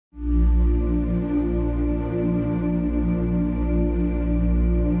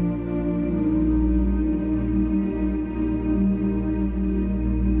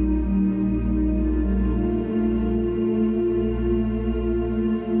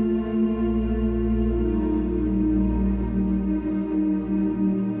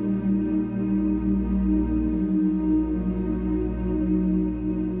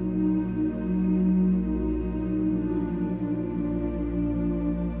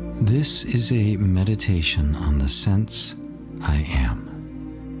This is a meditation on the sense I am.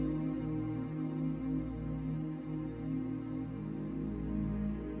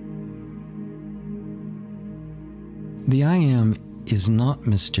 The I am is not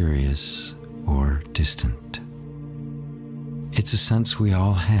mysterious or distant. It's a sense we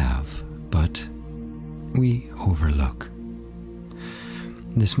all have, but we overlook.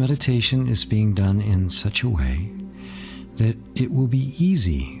 This meditation is being done in such a way that it will be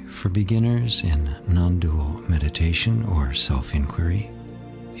easy for beginners in non-dual meditation or self-inquiry.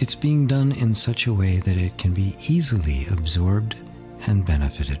 It's being done in such a way that it can be easily absorbed and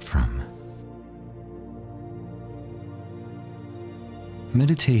benefited from.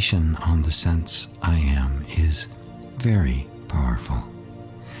 Meditation on the sense I am is very powerful.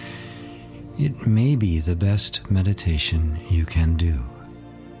 It may be the best meditation you can do.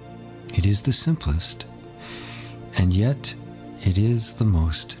 It is the simplest, and yet it is the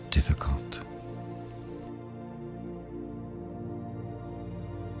most difficult.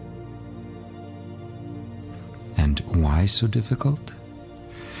 And why so difficult?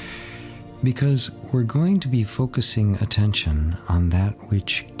 Because we're going to be focusing attention on that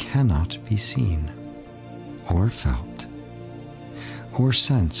which cannot be seen, or felt, or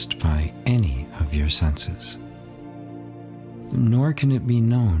sensed by any of your senses, nor can it be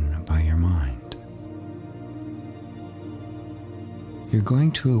known by your mind. You're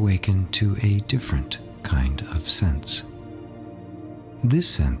going to awaken to a different kind of sense. This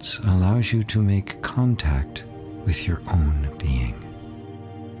sense allows you to make contact with your own being,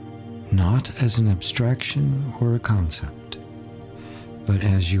 not as an abstraction or a concept, but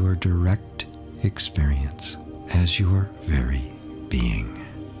as your direct experience, as your very being.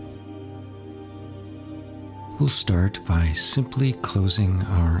 We'll start by simply closing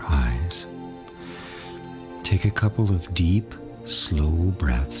our eyes. Take a couple of deep, slow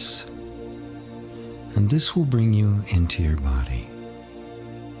breaths, and this will bring you into your body.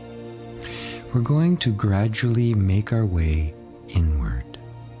 We're going to gradually make our way inward,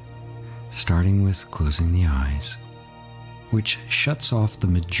 starting with closing the eyes, which shuts off the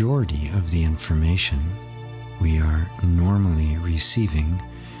majority of the information we are normally receiving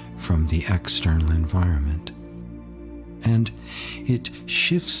from the external environment, and it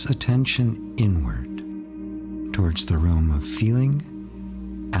shifts attention inward towards the realm of feeling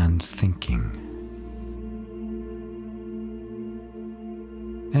and thinking.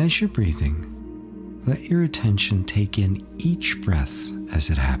 As you're breathing, let your attention take in each breath as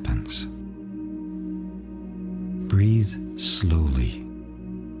it happens. Breathe slowly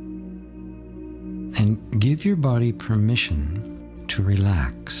and give your body permission to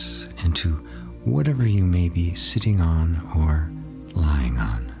relax into whatever you may be sitting on or lying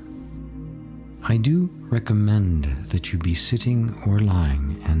on. I do recommend that you be sitting or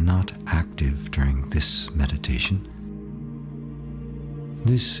lying and not active during this meditation.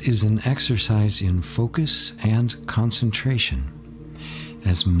 This is an exercise in focus and concentration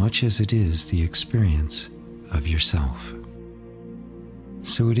as much as it is the experience of yourself.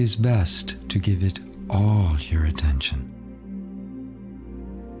 So it is best to give it all your attention.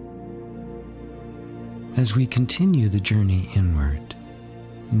 As we continue the journey inward,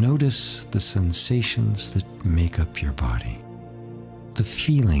 notice the sensations that make up your body, the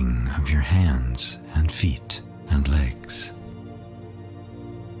feeling of your hands and feet and legs,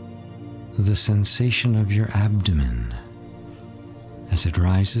 the sensation of your abdomen as it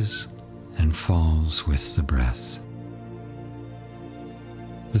rises and falls with the breath,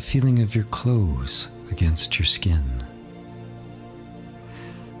 the feeling of your clothes against your skin,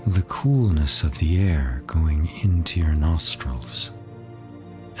 the coolness of the air going into your nostrils,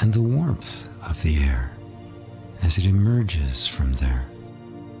 and the warmth of the air as it emerges from there.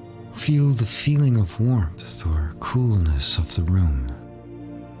 Feel the feeling of warmth or coolness of the room.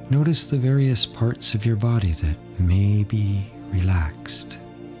 Notice the various parts of your body that may be relaxed.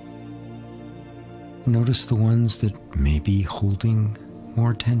 Notice the ones that may be holding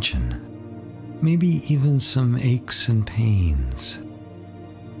more tension, maybe even some aches and pains.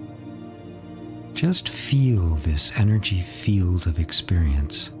 Just feel this energy field of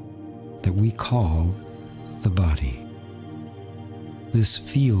experience that we call the body, this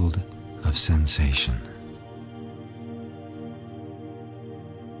field of sensation.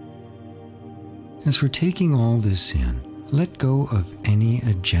 As we're taking all this in, let go of any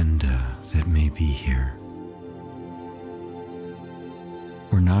agenda that may be here.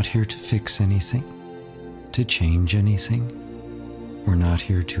 We're not here to fix anything, to change anything. We're not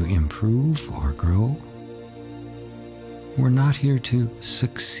here to improve or grow. We're not here to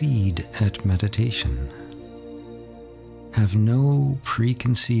succeed at meditation. Have no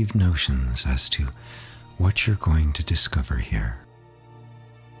preconceived notions as to what you're going to discover here,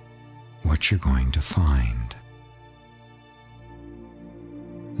 what you're going to find.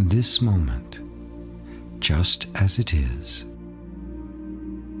 This moment, just as it is,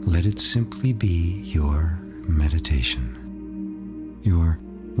 let it simply be your meditation, your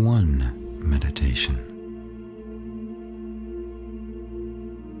one meditation.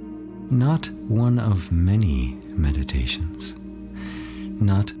 Not one of many meditations,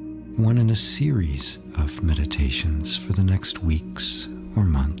 not one in a series of meditations for the next weeks or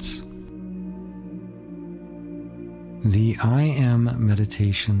months. The I Am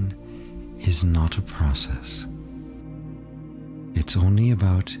meditation is not a process. It's only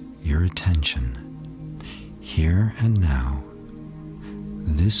about your attention, here and now,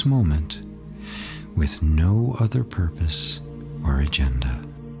 this moment, with no other purpose or agenda.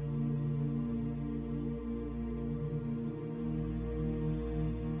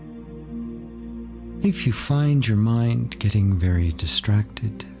 If you find your mind getting very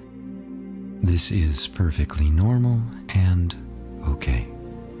distracted, this is perfectly normal and okay.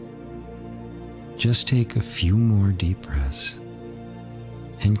 Just take a few more deep breaths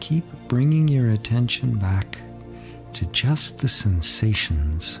and keep bringing your attention back to just the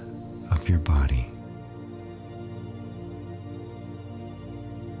sensations of your body.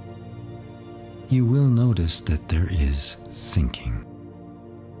 You will notice that there is thinking.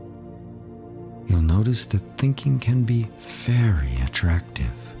 You'll notice that thinking can be very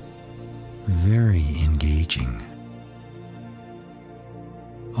attractive, very engaging,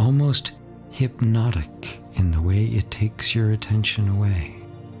 almost hypnotic in the way it takes your attention away,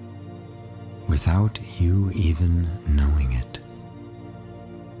 without you even knowing it.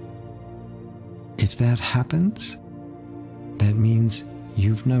 If that happens, that means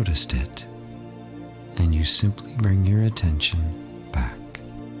you've noticed it, and you simply bring your attention back.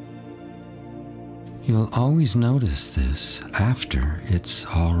 You'll always notice this after it's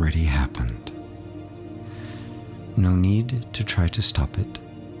already happened. No need to try to stop it.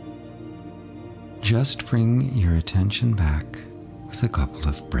 Just bring your attention back with a couple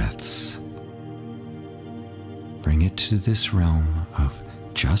of breaths. Bring it to this realm of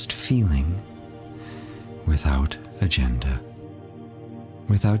just feeling without agenda,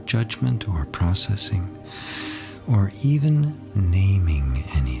 without judgment or processing, or even naming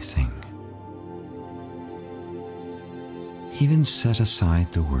anything. Even set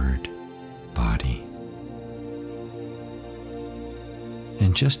aside the word body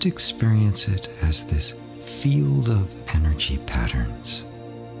and just experience it as this field of energy patterns.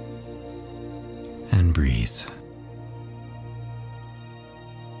 And breathe.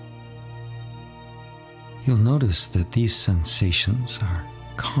 You'll notice that these sensations are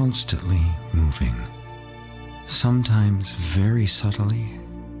constantly moving, sometimes very subtly,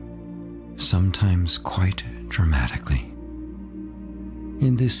 sometimes quite dramatically.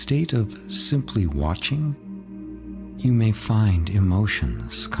 In this state of simply watching, you may find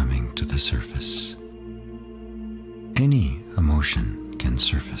emotions coming to the surface. Any emotion can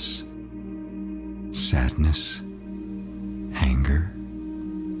surface. Sadness, anger,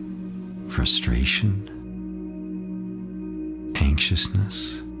 frustration,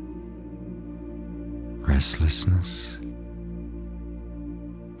 anxiousness, restlessness,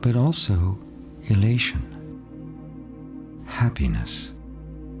 but also elation, happiness,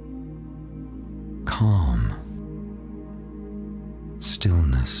 calm,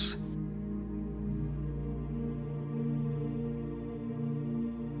 stillness.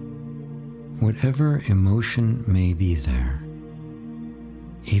 Whatever emotion may be there,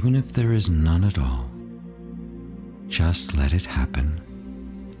 even if there is none at all, just let it happen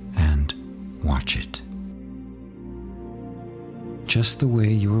and watch it. Just the way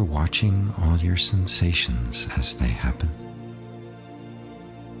you are watching all your sensations as they happen.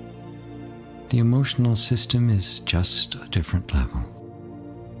 The emotional system is just a different level,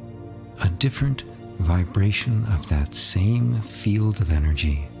 a different vibration of that same field of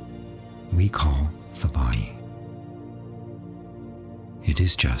energy we call the body. It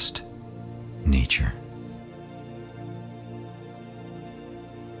is just nature.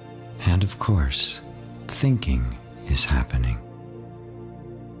 And of course, thinking is happening.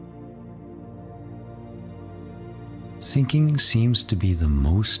 Thinking seems to be the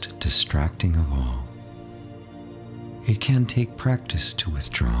most distracting of all. It can take practice to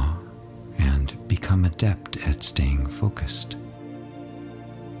withdraw and become adept at staying focused.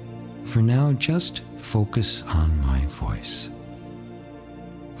 For now, just focus on my voice.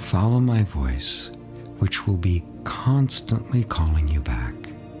 Follow my voice, which will be constantly calling you back.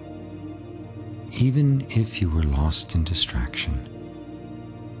 even if you were lost in distraction.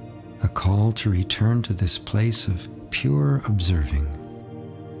 A call to return to this place of pure observing,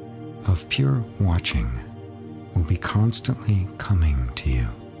 of pure watching, will be constantly coming to you.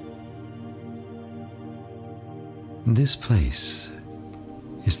 This place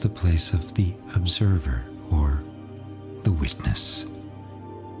is the place of the observer, or the witness.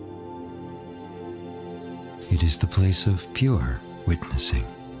 It is the place of pure witnessing,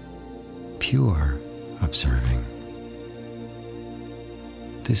 pure observing.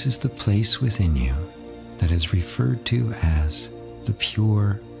 This is the place within you that is referred to as the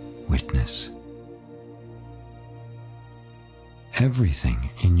pure witness. Everything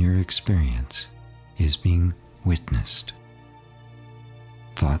in your experience is being witnessed.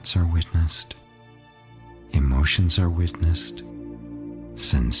 Thoughts are witnessed, emotions are witnessed,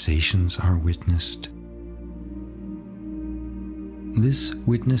 sensations are witnessed. This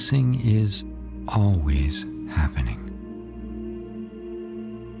witnessing is always happening.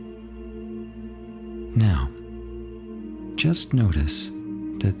 Now, just notice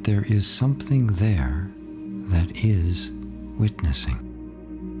that there is something there that is witnessing.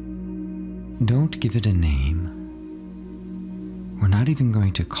 Don't give it a name. We're not even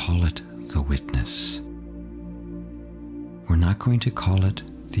going to call it the witness. We're not going to call it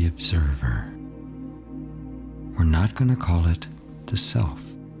the observer. We're not going to call it the self.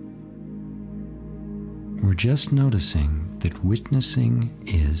 We're just noticing that witnessing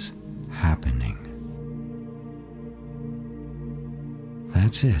is happening.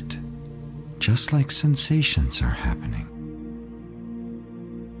 That's it. Just like sensations are happening.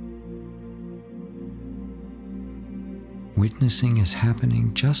 Witnessing is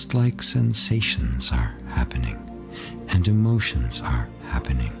happening just like sensations are happening, and emotions are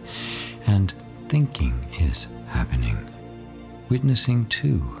happening, and thinking is happening. Witnessing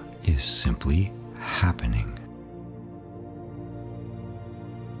too is simply happening.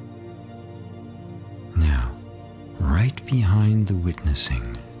 Now, right behind the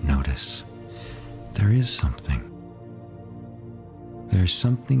witnessing, notice there is something. There's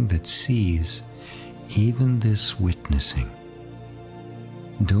something that sees even this witnessing.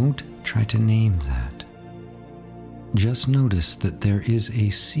 Don't try to name that. Just notice that there is a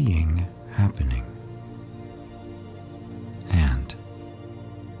seeing happening. And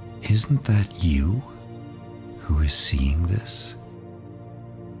isn't that you who is seeing this?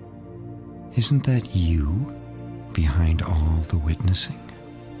 Isn't that you behind all the witnessing?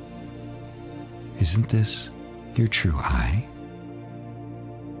 Isn't this your true I?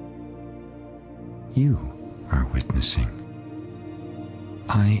 You are witnessing.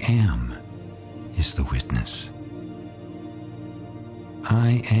 I am is the witness.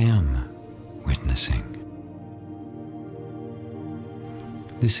 I am witnessing.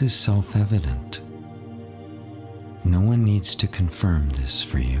 This is self-evident. No one needs to confirm this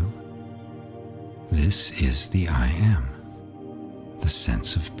for you. This is the I am, the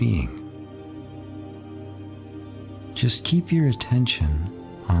sense of being. Just keep your attention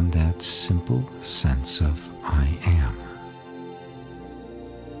on that simple sense of I am.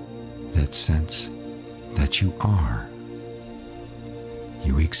 That sense that you are.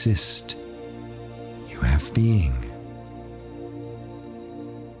 You exist. You have being.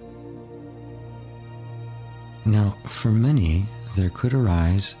 Now, for many, there could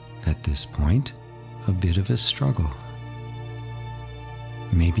arise at this point a bit of a struggle.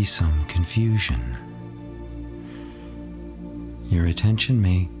 Maybe some confusion. Your attention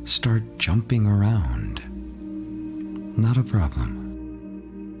may start jumping around. Not a problem.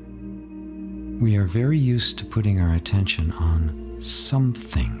 We are very used to putting our attention on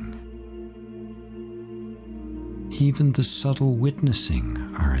something. Even the subtle witnessing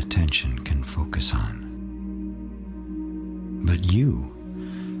our attention can focus on. But you,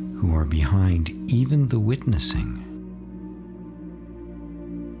 who are behind even the witnessing,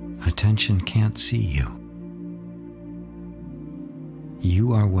 attention can't see you.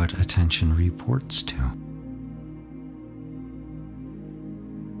 You are what attention reports to.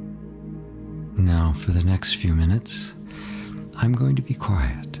 Now, for the next few minutes, I'm going to be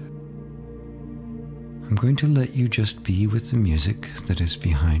quiet. I'm going to let you just be with the music that is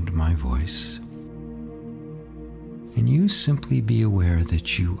behind my voice. And you simply be aware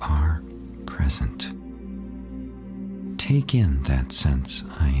that you are present. Take in that sense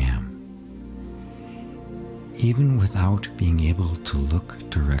I am, even without being able to look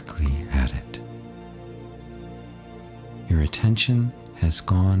directly at it. Your attention has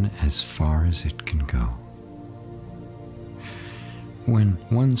gone as far as it can go. When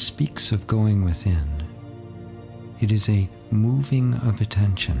one speaks of going within, it is a moving of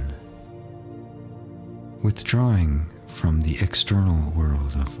attention, withdrawing from the external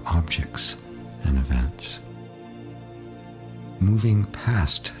world of objects and events, moving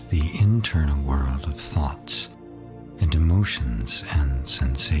past the internal world of thoughts and emotions and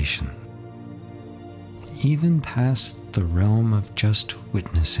sensation, even past the realm of just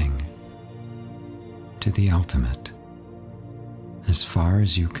witnessing to the ultimate, as far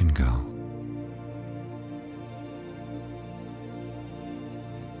as you can go.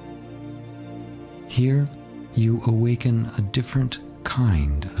 Here, you awaken a different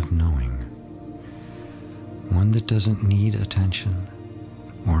kind of knowing, one that doesn't need attention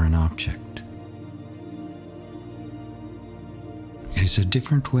or an object. It is a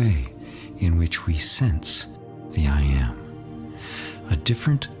different way in which we sense the I Am, a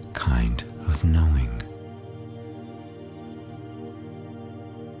different kind of knowing.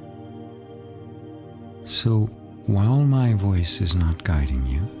 So, while my voice is not guiding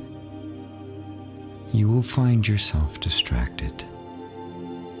you, you will find yourself distracted.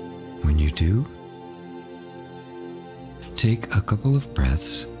 When you do, take a couple of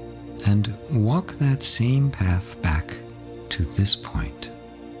breaths and walk that same path back to this point.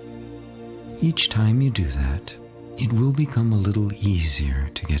 Each time you do that, it will become a little easier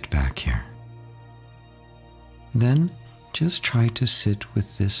to get back here. Then just try to sit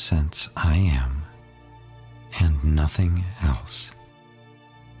with this sense I am and nothing else.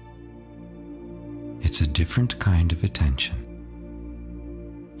 It's a different kind of attention.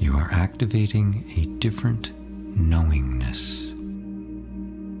 You are activating a different knowingness.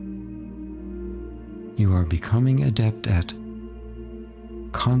 You are becoming adept at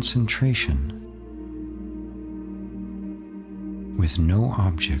concentration with no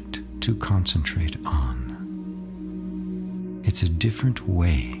object to concentrate on. It's a different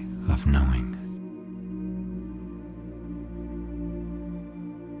way of knowing.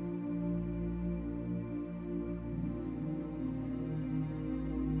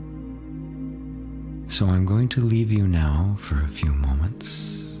 So I'm going to leave you now for a few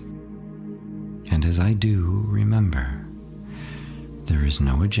moments. And as I do, remember, there is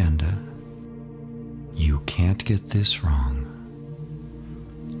no agenda. You can't get this wrong.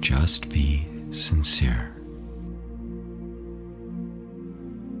 Just be sincere.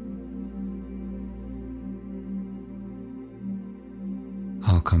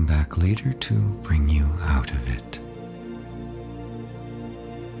 I'll come back later to bring you out of it.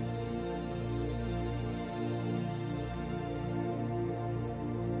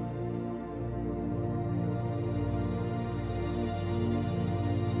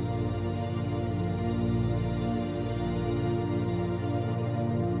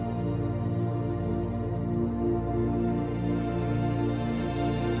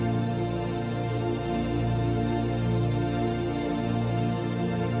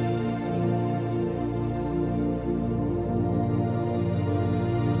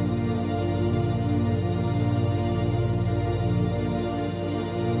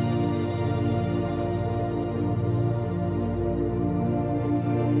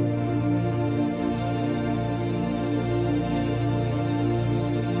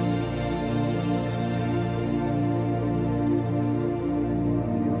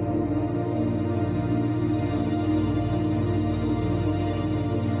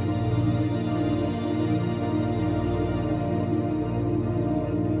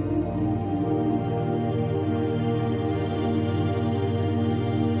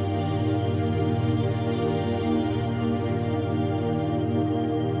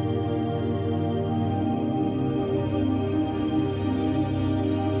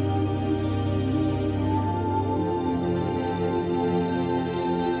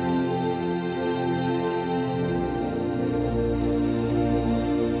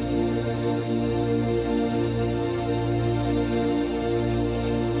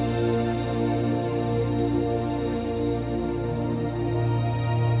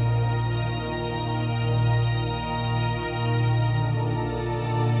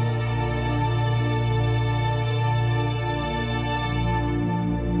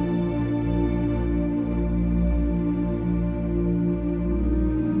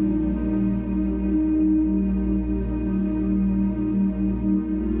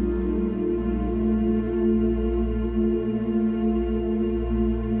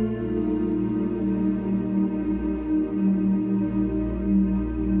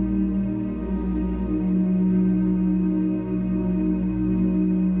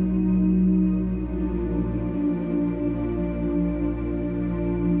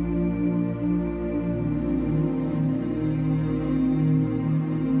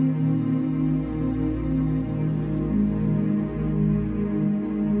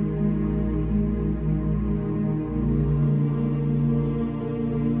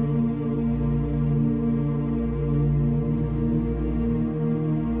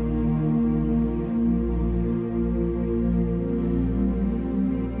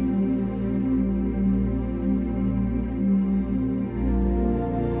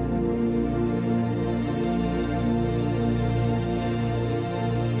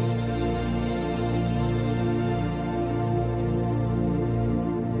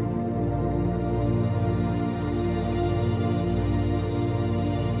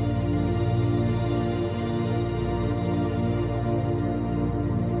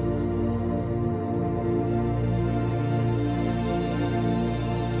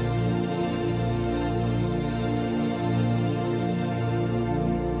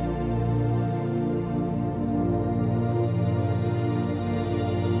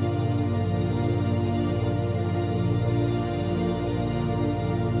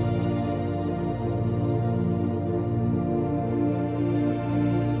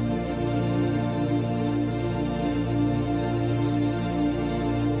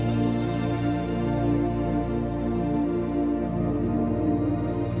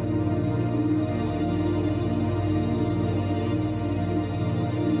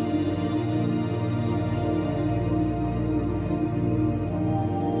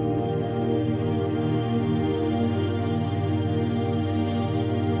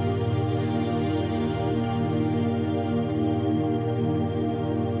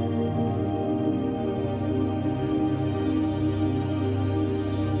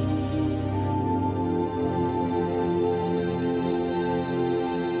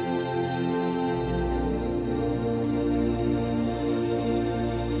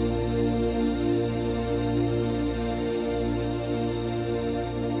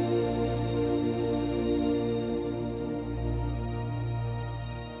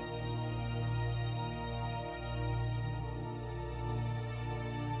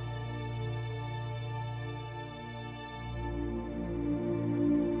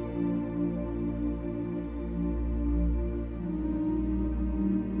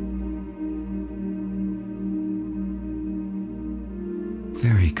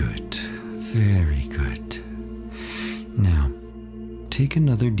 Very good. Very good. Now, take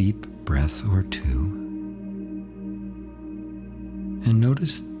another deep breath or two and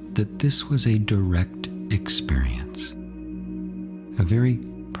notice that this was a direct experience, a very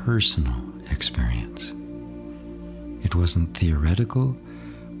personal experience. It wasn't theoretical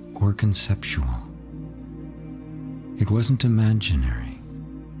or conceptual. It wasn't imaginary.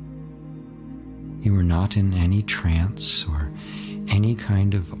 You were not in any trance or any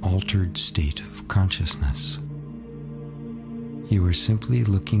kind of altered state of consciousness. You were simply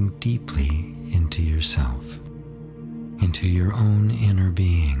looking deeply into yourself, into your own inner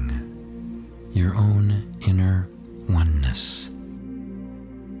being, your own inner oneness.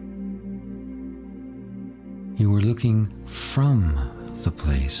 You were looking from the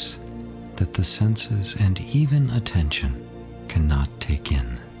place that the senses and even attention cannot take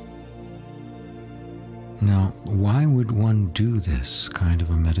in. Now, why would one do this kind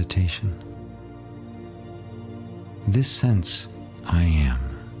of a meditation? This sense, I am,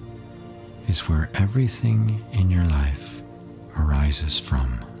 is where everything in your life arises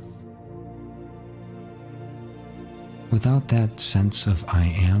from. Without that sense of I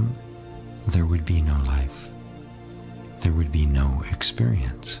am, there would be no life. There would be no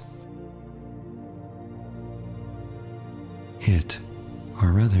experience. It,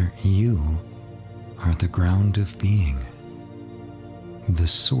 or rather you, are the ground of being, the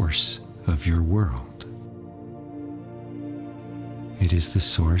source of your world. It is the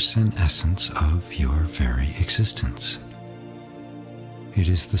source and essence of your very existence. It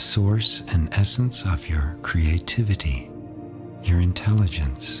is the source and essence of your creativity, your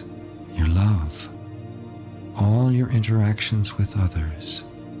intelligence, your love, all your interactions with others.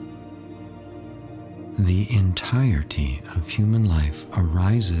 The entirety of human life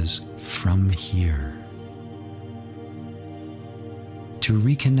arises from here. To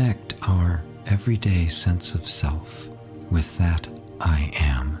reconnect our everyday sense of self with that I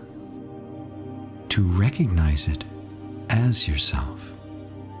am, to recognize it as yourself,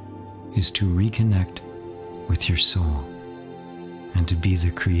 is to reconnect with your soul and to be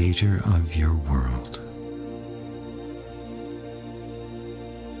the creator of your world.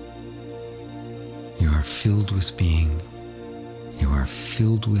 You are filled with being, you are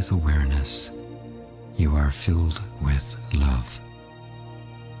filled with awareness, you are filled with love.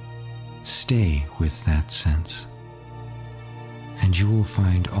 Stay with that sense, and you will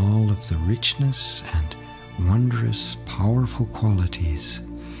find all of the richness and wondrous, powerful qualities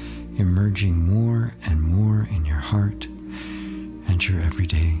emerging more and more in your heart and your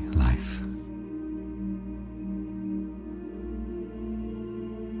everyday life.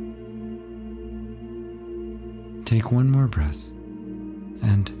 Take one more breath,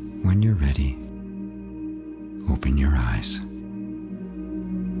 and when you're ready, open your eyes.